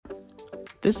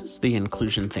This is the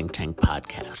Inclusion Think Tank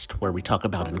podcast, where we talk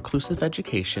about inclusive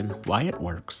education, why it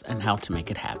works, and how to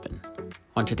make it happen.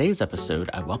 On today's episode,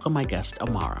 I welcome my guest,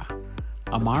 Amara.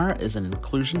 Amara is an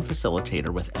inclusion facilitator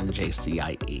with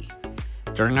NJCIE.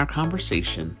 During our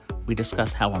conversation, we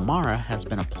discuss how Amara has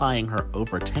been applying her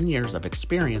over 10 years of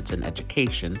experience in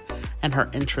education and her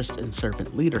interest in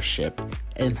servant leadership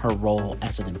in her role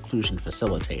as an inclusion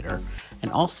facilitator,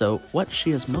 and also what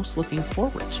she is most looking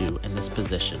forward to in this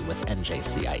position with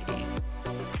NJCIE.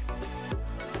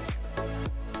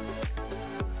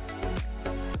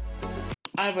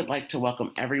 I would like to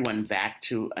welcome everyone back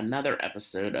to another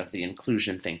episode of the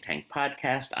Inclusion Think Tank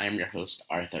podcast. I am your host,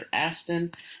 Arthur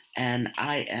Aston, and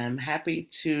I am happy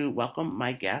to welcome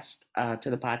my guest to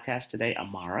the podcast today,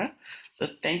 Amara. So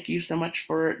thank you so much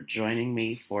for joining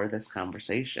me for this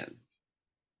conversation.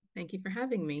 Thank you for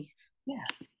having me.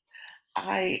 Yes.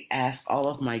 I ask all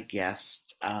of my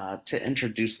guests to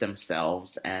introduce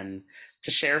themselves and to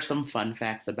share some fun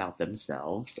facts about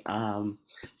themselves.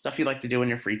 Stuff you like to do in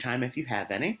your free time if you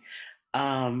have any.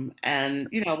 And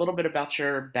a little bit about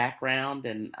your background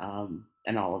and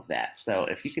all of that. So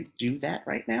if you could do that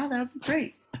right now, that would be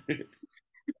great.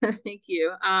 Thank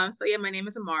you. My name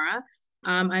is Amara.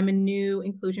 I'm a new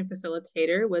inclusion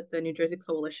facilitator with the New Jersey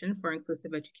Coalition for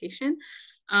Inclusive Education.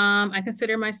 I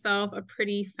consider myself a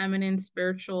pretty feminine,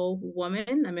 spiritual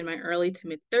woman. I'm in my early to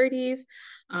mid-30s.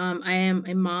 I am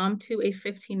a mom to a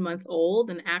 15-month-old,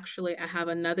 and actually I have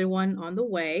another one on the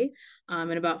way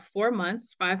in about 5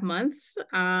 months.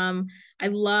 I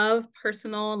love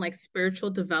personal and spiritual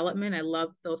development. I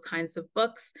love those kinds of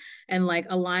books and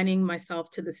aligning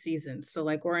myself to the seasons. So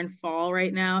we're in fall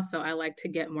right now, so I like to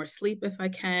get more sleep if I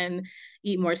can,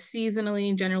 eat more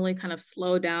seasonally, generally kind of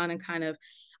slow down and kind of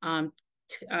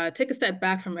take a step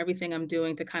back from everything I'm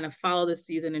doing to kind of follow the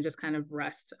season and just kind of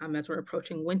rest as we're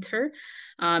approaching winter.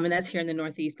 And that's here in the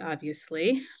Northeast,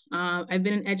 obviously. I've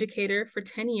been an educator for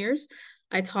 10 years.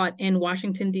 I taught in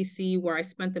Washington, D.C., where I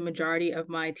spent the majority of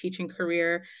my teaching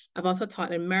career. I've also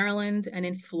taught in Maryland and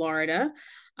in Florida.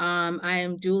 I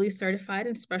am duly certified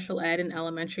in special ed and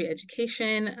elementary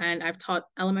education, and I've taught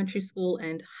elementary school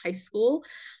and high school,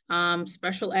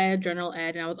 special ed, general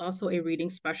ed, and I was also a reading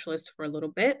specialist for a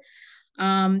little bit.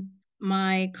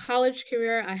 My college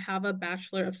career, I have a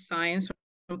Bachelor of Science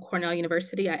from Cornell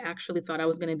University. I actually thought I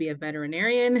was going to be a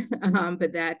veterinarian,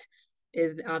 but that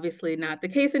is obviously not the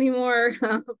case anymore.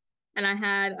 And I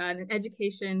had an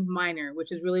education minor,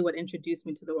 which is really what introduced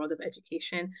me to the world of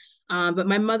education. But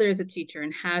my mother is a teacher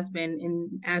and has been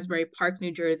in Asbury Park,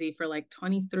 New Jersey for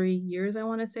 23 years, I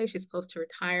want to say. She's close to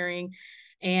retiring.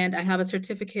 And I have a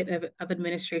certificate of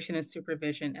administration and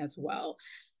supervision as well.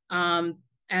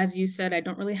 As you said, I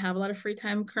don't really have a lot of free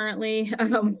time currently with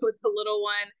the little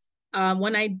one.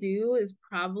 When I do is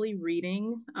probably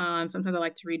reading. Sometimes I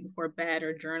like to read before bed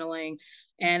or journaling.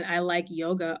 And I like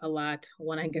yoga a lot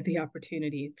when I get the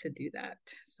opportunity to do that.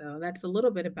 So that's a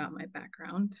little bit about my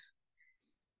background.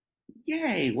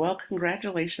 Yay. Well,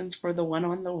 congratulations for the one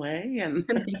on the way. And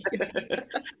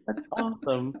that's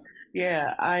awesome.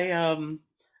 Yeah,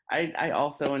 I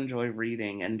also enjoy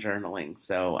reading and journaling.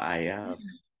 So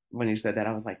when you said that,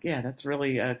 I was like, yeah, that's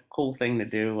really a cool thing to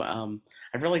do.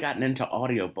 I've really gotten into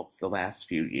audiobooks the last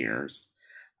few years.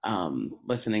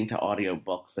 Listening to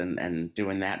audiobooks and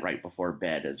doing that right before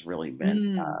bed has really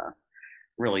been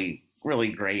really, really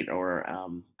great. Or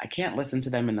I can't listen to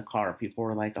them in the car. People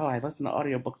were like, oh, I listen to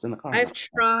audiobooks in the car. I've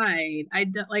tried.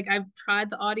 I've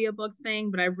tried the audiobook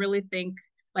thing, but I really think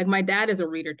my dad is a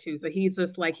reader too. So he's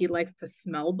just he likes to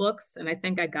smell books. And I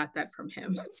think I got that from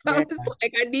him. So Yeah. it's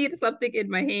I need something in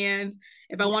my hands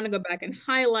if I want to go back and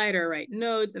highlight or write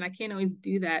notes. And I can't always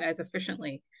do that as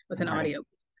efficiently with an Right. audio.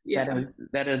 Yeah.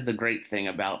 That is the great thing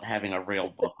about having a real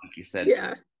book, like you said,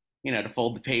 Yeah. to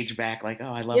fold the page back, like,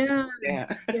 oh, I love Yeah.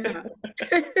 that. Yeah.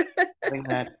 Yeah. I think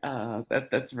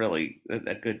that's really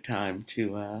a good time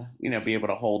to be able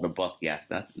to hold a book. Yes,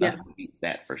 that's Yeah. nothing beats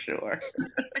that for sure.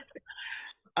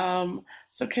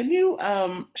 So can you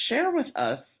share with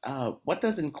us what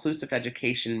does inclusive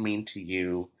education mean to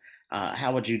you?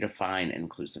 How would you define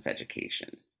inclusive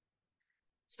education?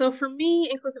 So for me,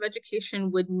 inclusive education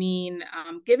would mean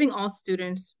giving all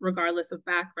students, regardless of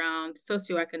background,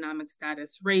 socioeconomic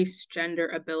status, race, gender,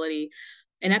 ability,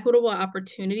 an equitable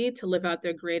opportunity to live out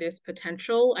their greatest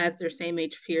potential as their same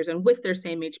age peers and with their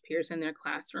same age peers in their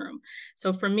classroom.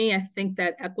 So for me, I think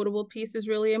that equitable piece is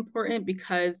really important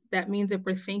because that means if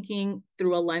we're thinking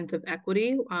through a lens of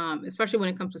equity, especially when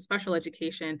it comes to special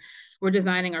education. We're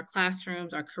designing our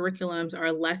classrooms, our curriculums,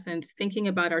 our lessons, thinking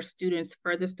about our students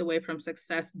furthest away from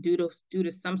success due to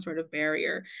some sort of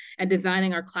barrier, and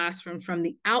designing our classrooms from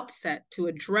the outset to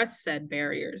address said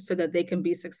barriers so that they can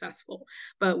be successful.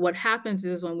 But what happens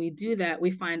is when we do that,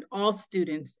 we find all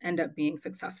students end up being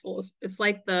successful. It's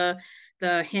like the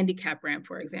handicap ramp,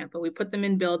 for example. We put them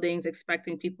in buildings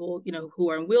expecting people,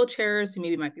 who are in wheelchairs, who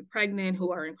maybe might be pregnant,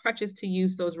 who are in crutches to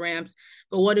use those ramps.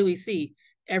 But what do we see?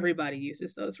 Everybody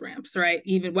uses those ramps, right?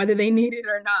 Even whether they need it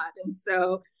or not. And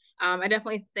so I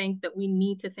definitely think that we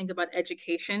need to think about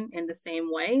education in the same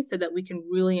way so that we can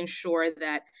really ensure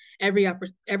that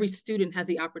every student has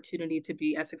the opportunity to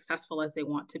be as successful as they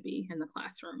want to be in the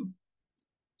classroom.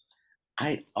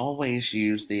 I always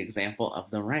use the example of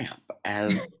the ramp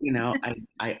as,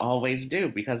 I always do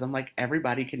because I'm like,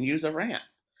 everybody can use a ramp.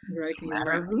 Everybody can No use a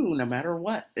matter ramp. who, no matter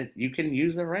what, you can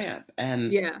use a ramp.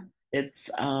 And Yeah. it's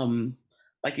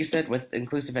like you said, with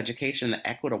inclusive education, the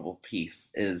equitable piece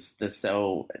is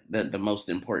the most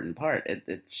important part.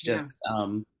 It's Yeah. just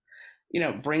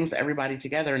brings everybody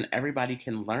together and everybody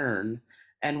can learn,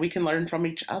 and we can learn from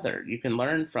each other. You can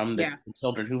learn from the Yeah.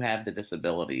 children who have the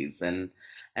disabilities and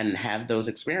have those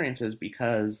experiences,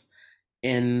 because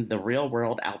in the real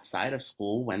world outside of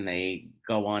school, when they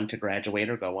go on to graduate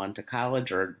or go on to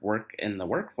college or work in the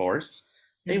workforce,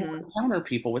 they will Mm-hmm. encounter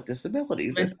people with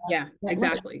disabilities Yeah, that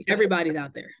exactly. live. Everybody's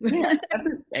out there. Yeah,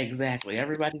 exactly.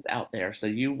 Everybody's out there. So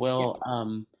you Yeah. will,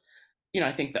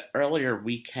 I think the earlier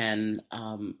we can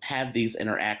have these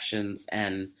interactions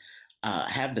and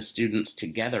have the students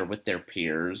together with their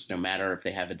peers, no matter if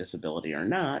they have a disability or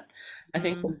not, I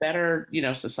think the Mm, better,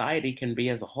 society can be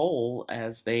as a whole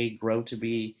as they grow to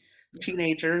be yeah.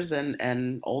 teenagers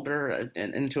and older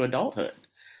and into adulthood. So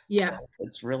Yeah.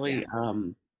 it's Yeah. really,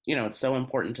 it's so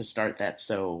important to start that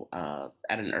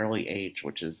at an early age,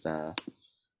 which is,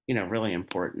 really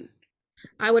important.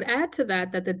 I would add to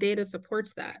that that the data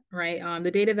supports that, right?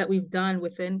 The data that we've done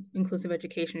within inclusive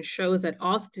education shows that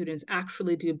all students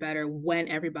actually do better when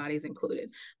everybody's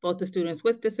included, both the students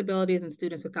with disabilities and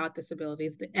students without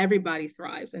disabilities. That everybody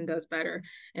thrives and does better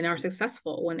and are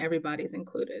successful when everybody's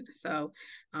included. So,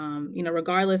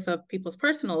 regardless of people's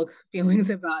personal feelings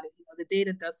about it, the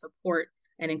data does support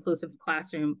an inclusive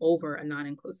classroom over a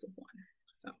non-inclusive one.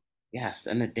 So. Yes,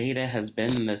 and the data has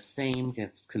been the same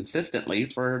consistently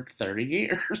for 30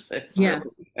 years. It's Yeah.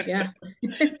 really Yeah.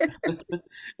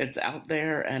 it's out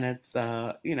there, and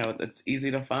it's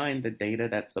easy to find the data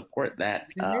that support that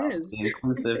It is. the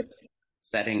inclusive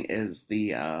setting is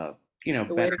the The way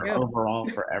to better go. overall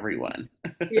for everyone.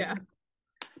 Yeah.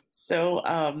 So,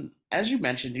 as you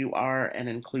mentioned, you are an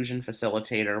inclusion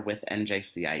facilitator with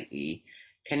NJCIE.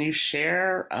 Can you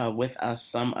share with us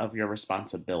some of your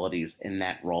responsibilities in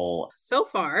that role? So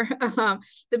far,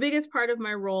 the biggest part of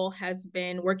my role has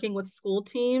been working with school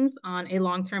teams on a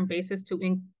long-term basis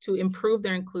to improve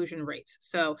their inclusion rates.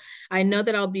 So I know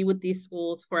that I'll be with these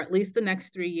schools for at least the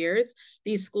next 3 years.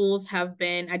 These schools have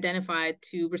been identified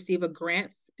to receive a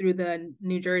grant through the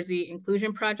New Jersey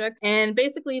Inclusion Project. And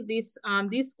basically these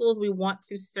schools we want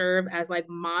to serve as like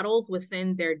models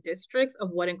within their districts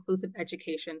of what inclusive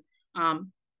education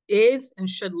um, is and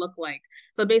should look like.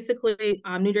 So basically,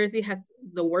 New Jersey has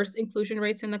the worst inclusion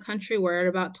rates in the country. We're at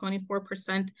about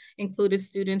 24% included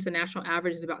students. The national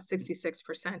average is about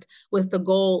 66%, with the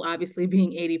goal obviously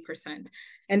being 80%.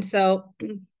 And so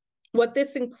what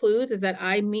this includes is that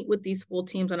I meet with these school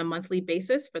teams on a monthly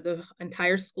basis for the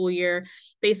entire school year,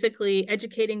 basically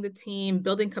educating the team,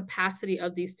 building capacity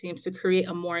of these teams to create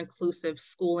a more inclusive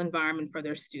school environment for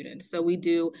their students. So we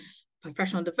do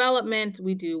professional development,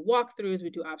 we do walkthroughs,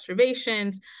 we do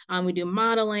observations, we do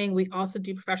modeling. We also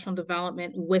do professional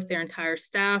development with their entire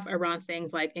staff around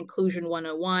things like Inclusion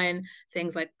 101,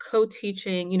 things like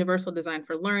co-teaching, universal design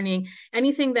for learning,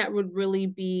 anything that would really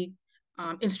be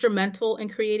instrumental in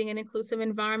creating an inclusive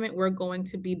environment. We're going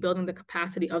to be building the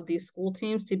capacity of these school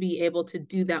teams to be able to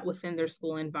do that within their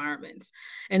school environments.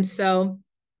 And so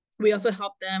we also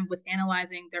help them with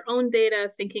analyzing their own data,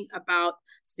 thinking about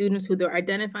students who they're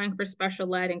identifying for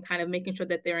special ed and kind of making sure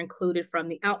that they're included from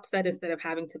the outset instead of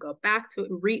having to go back to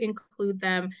re-include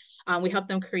them. We help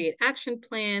them create action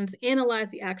plans,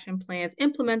 analyze the action plans,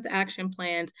 implement the action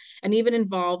plans, and even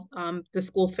involve the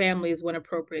school families when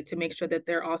appropriate to make sure that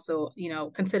they're also,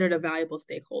 considered a valuable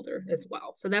stakeholder as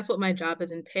well. So that's what my job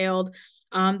has entailed.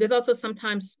 There's also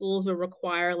sometimes schools will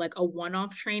require like a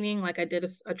one-off training. Like I did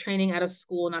a training at a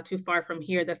school not too far from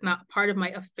here. That's not part of my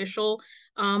official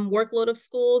workload of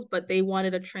schools, but they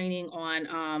wanted a training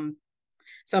on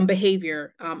some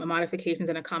behavior modifications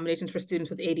and accommodations for students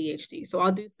with ADHD. So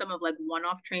I'll do some of like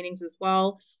one-off trainings as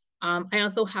well. I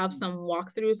also have some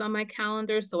walkthroughs on my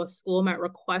calendar. So a school might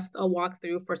request a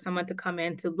walkthrough for someone to come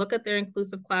in to look at their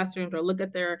inclusive classrooms or look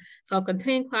at their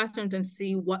self-contained classrooms and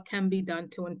see what can be done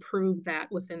to improve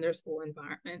that within their school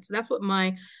environment. So that's what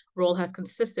my role has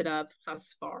consisted of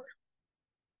thus far.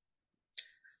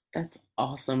 That's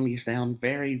awesome. You sound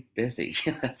very busy.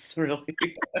 That's really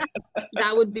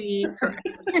That would be correct.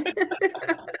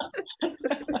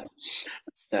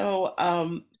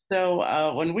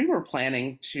 when we were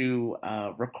planning to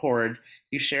record,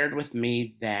 you shared with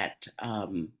me that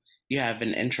you have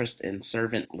an interest in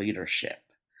servant leadership.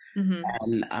 Mm-hmm.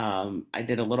 And I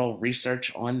did a little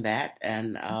research on that,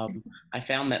 and I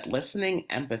found that listening,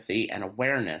 empathy, and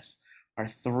awareness are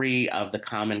three of the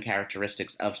common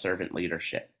characteristics of servant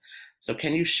leadership. So,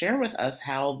 can you share with us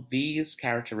how these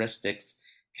characteristics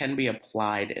can be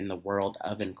applied in the world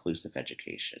of inclusive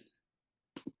education?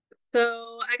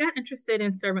 So I got interested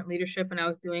in servant leadership when I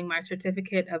was doing my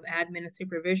certificate of admin and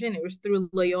supervision. It was through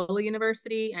Loyola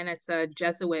University, and it's a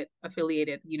Jesuit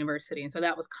affiliated university. And so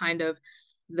that was kind of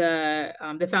the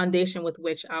foundation with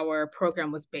which our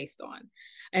program was based on.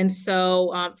 And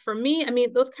so for me, I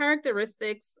mean, those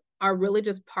characteristics are really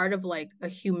just part of like a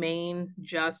humane,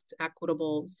 just,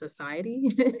 equitable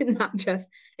society, not just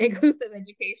inclusive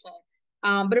education.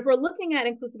 But if we're looking at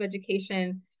inclusive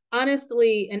education,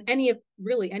 honestly, and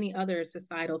any other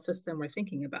societal system we're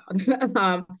thinking about,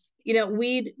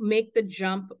 we'd make the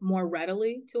jump more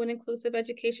readily to an inclusive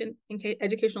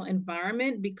educational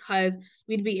environment because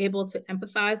we'd be able to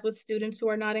empathize with students who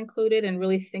are not included and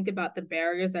really think about the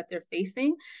barriers that they're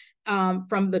facing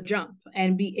from the jump,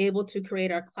 and be able to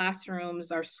create our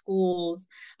classrooms, our schools,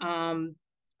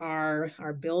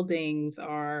 our buildings,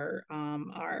 our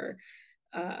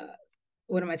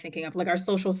what am I thinking of? Like our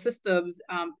social systems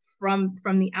from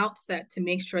the outset to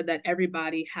make sure that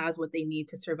everybody has what they need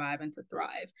to survive and to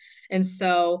thrive. And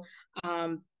so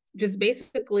just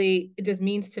basically, it just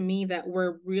means to me that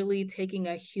we're really taking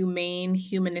a humane,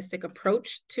 humanistic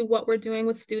approach to what we're doing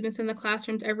with students in the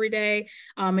classrooms every day,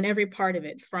 and every part of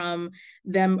it, from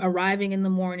them arriving in the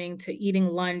morning to eating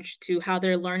lunch to how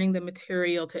they're learning the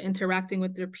material to interacting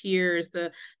with their peers,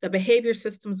 the behavior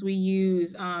systems we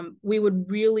use. We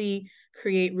would really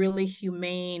create really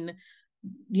humane,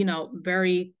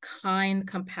 very kind,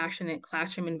 compassionate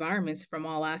classroom environments from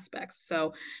all aspects.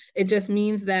 So it just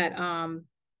means that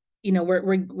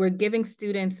we're giving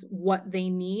students what they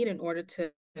need in order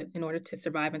to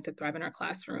survive and to thrive in our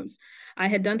classrooms. I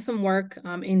had done some work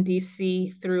in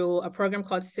DC through a program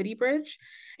called City Bridge.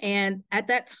 And at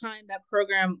that time, that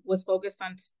program was focused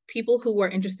on people who were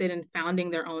interested in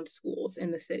founding their own schools in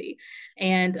the city.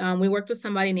 And we worked with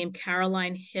somebody named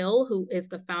Caroline Hill, who is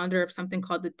the founder of something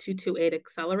called the 228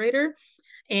 Accelerator.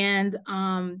 And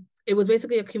it was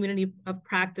basically a community of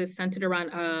practice centered around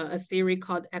a theory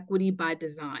called equity by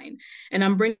design. And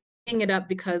I'm bringing it up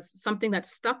because something that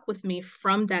stuck with me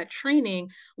from that training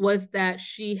was that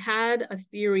she had a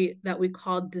theory that we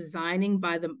called designing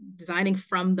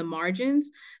from the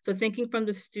margins. So thinking about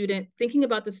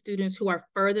the students who are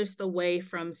furthest away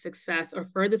from success or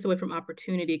furthest away from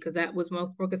opportunity, because that was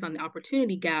more focused on the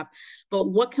opportunity gap. But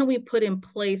what can we put in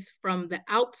place from the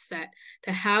outset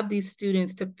to have these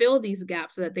students to fill these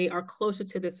gaps so that they are closer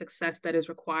to the success that is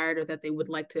required or that they would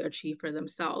like to achieve for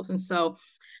themselves? And so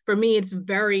for me, it's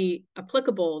very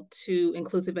applicable to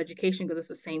inclusive education because it's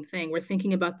the same thing. We're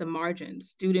thinking about the margins,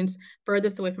 students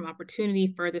furthest away from opportunity,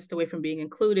 furthest away from being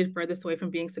included, furthest away from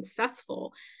being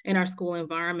successful in our school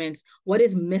environments. What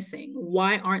is missing?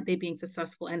 Why aren't they being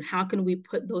successful? And how can we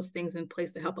put those things in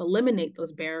place to help eliminate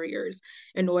those barriers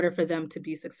in order for them to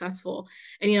be successful?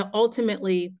 And,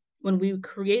 ultimately, when we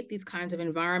create these kinds of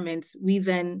environments, we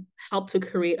then help to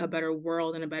create a better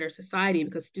world and a better society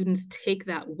because students take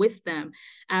that with them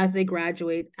as they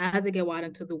graduate, as they go out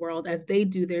into the world, as they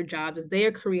do their jobs, as they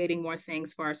are creating more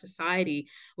things for our society.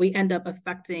 We end up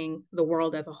affecting the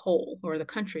world as a whole or the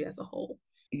country as a whole.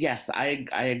 Yes, I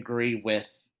agree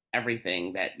with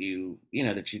everything that you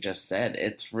just said.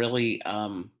 It's really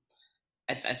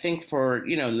I think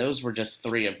and those were just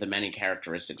three of the many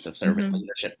characteristics of servant Mm-hmm.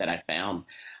 leadership that I found.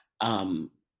 Um,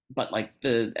 but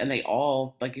and they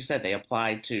all, like you said, they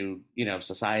apply to,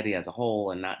 society as a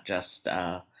whole and not just,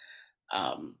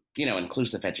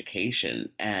 inclusive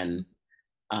education. And,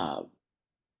 uh,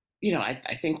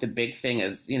 I think the big thing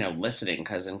is, listening,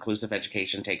 because inclusive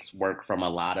education takes work from a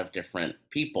lot of different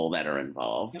people that are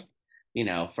involved,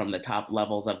 Yep. From the top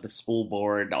levels of the school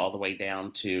board all the way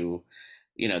down to,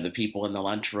 the people in the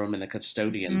lunchroom and the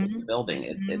custodians of the Mm-hmm. building.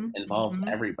 It Mm-hmm. involves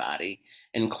Mm-hmm. everybody,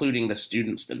 including the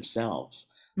students themselves.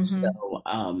 Mm-hmm. So,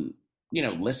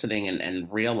 listening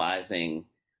and realizing,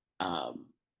 um,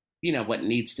 what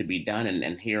needs to be done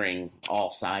and hearing all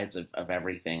sides of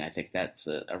everything. I think that's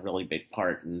a really big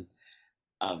part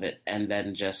of it. And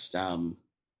then just,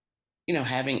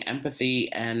 having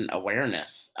empathy and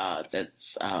awareness,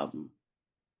 that's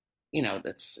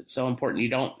it's so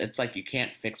important. It's like you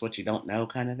can't fix what you don't know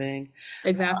kind of thing.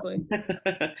 Exactly. So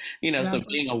Exactly.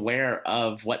 being aware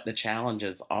of what the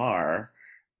challenges are,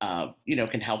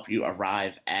 can help you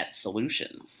arrive at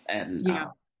solutions. And,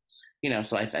 Yeah.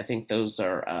 so I think those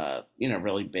are,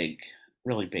 really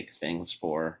big things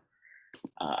for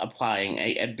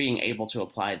applying, being able to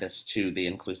apply this to the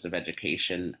inclusive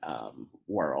education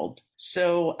world.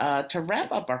 So, to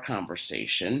wrap up our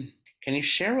conversation, can you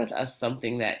share with us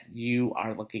something that you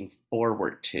are looking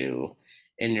forward to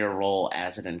in your role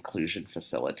as an inclusion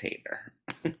facilitator?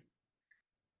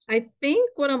 I think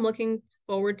what I'm looking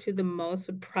forward to the most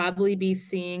would probably be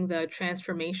seeing the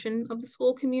transformation of the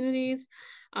school communities.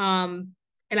 Um,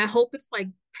 and I hope it's like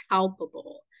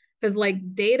palpable. Because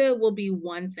like data will be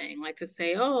one thing, like to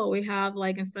say, oh, we have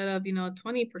like instead of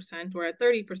 20%, we're at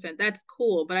 30%. That's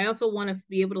cool. But I also want to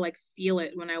be able to like feel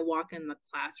it when I walk in the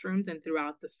classrooms and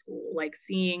throughout the school, like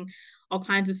seeing all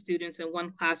kinds of students in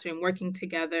one classroom working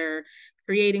together,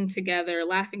 creating together,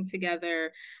 laughing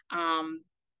together.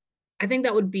 I think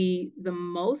that would be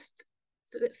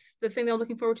the thing that I'm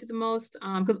looking forward to the most,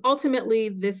 because ultimately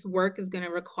this work is going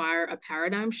to require a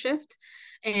paradigm shift,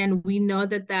 and we know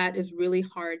that that is really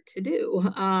hard to do,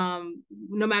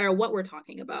 no matter what we're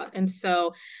talking about. And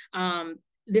so,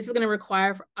 this is going to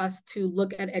require for us to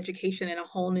look at education in a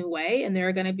whole new way. And there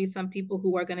are going to be some people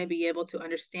who are going to be able to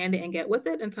understand it and get with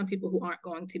it, and some people who aren't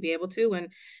going to be able to, and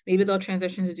maybe they'll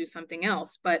transition to do something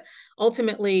else. But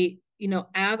ultimately,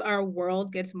 as our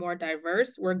world gets more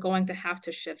diverse, we're going to have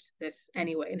to shift this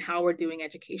anyway in how we're doing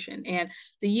education. And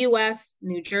the US,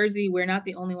 New Jersey, we're not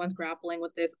the only ones grappling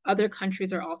with this. Other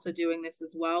countries are also doing this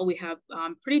as well. We have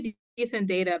pretty decent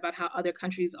data about how other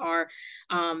countries are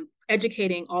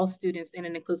educating all students in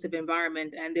an inclusive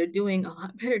environment, and they're doing a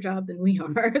lot better job than we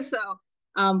are. So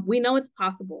we know it's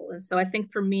possible. And so I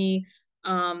think for me,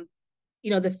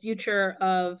 the future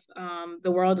of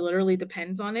the world literally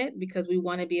depends on it, because we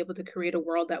want to be able to create a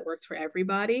world that works for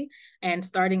everybody. And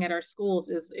starting at our schools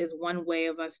is one way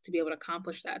of us to be able to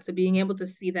accomplish that. So being able to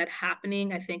see that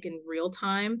happening, I think, in real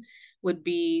time would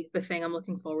be the thing I'm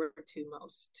looking forward to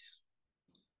most.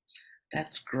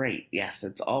 That's great. Yes,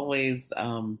 it's always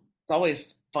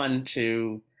fun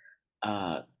to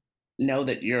uh, know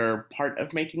that you're part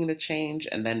of making the change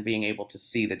and then being able to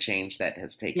see the change that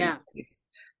has taken Yeah. place.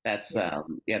 That's Yeah.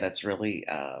 yeah, that's really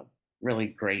really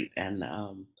great and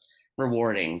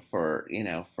rewarding for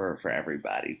for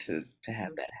everybody to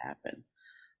have Mhm. that happen.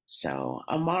 So,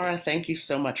 Amara, thank you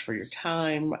so much for your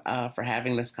time, for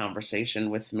having this conversation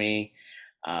with me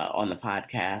on the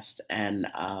podcast, and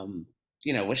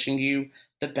wishing you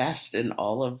the best in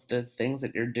all of the things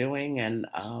that you're doing. And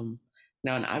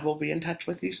and I will be in touch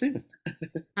with you soon.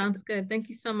 Sounds good. Thank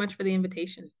you so much for the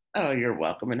invitation. Oh, you're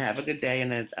welcome, and have a good day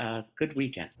and a good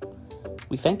weekend.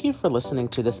 We thank you for listening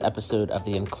to this episode of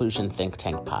the Inclusion Think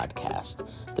Tank podcast.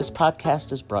 This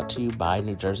podcast is brought to you by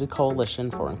New Jersey Coalition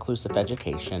for Inclusive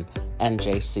Education,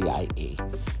 NJCIE.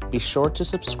 Be sure to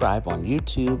subscribe on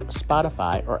YouTube,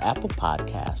 Spotify, or Apple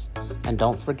Podcasts, and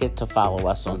don't forget to follow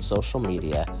us on social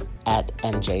media at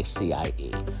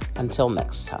NJCIE. Until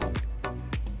next time.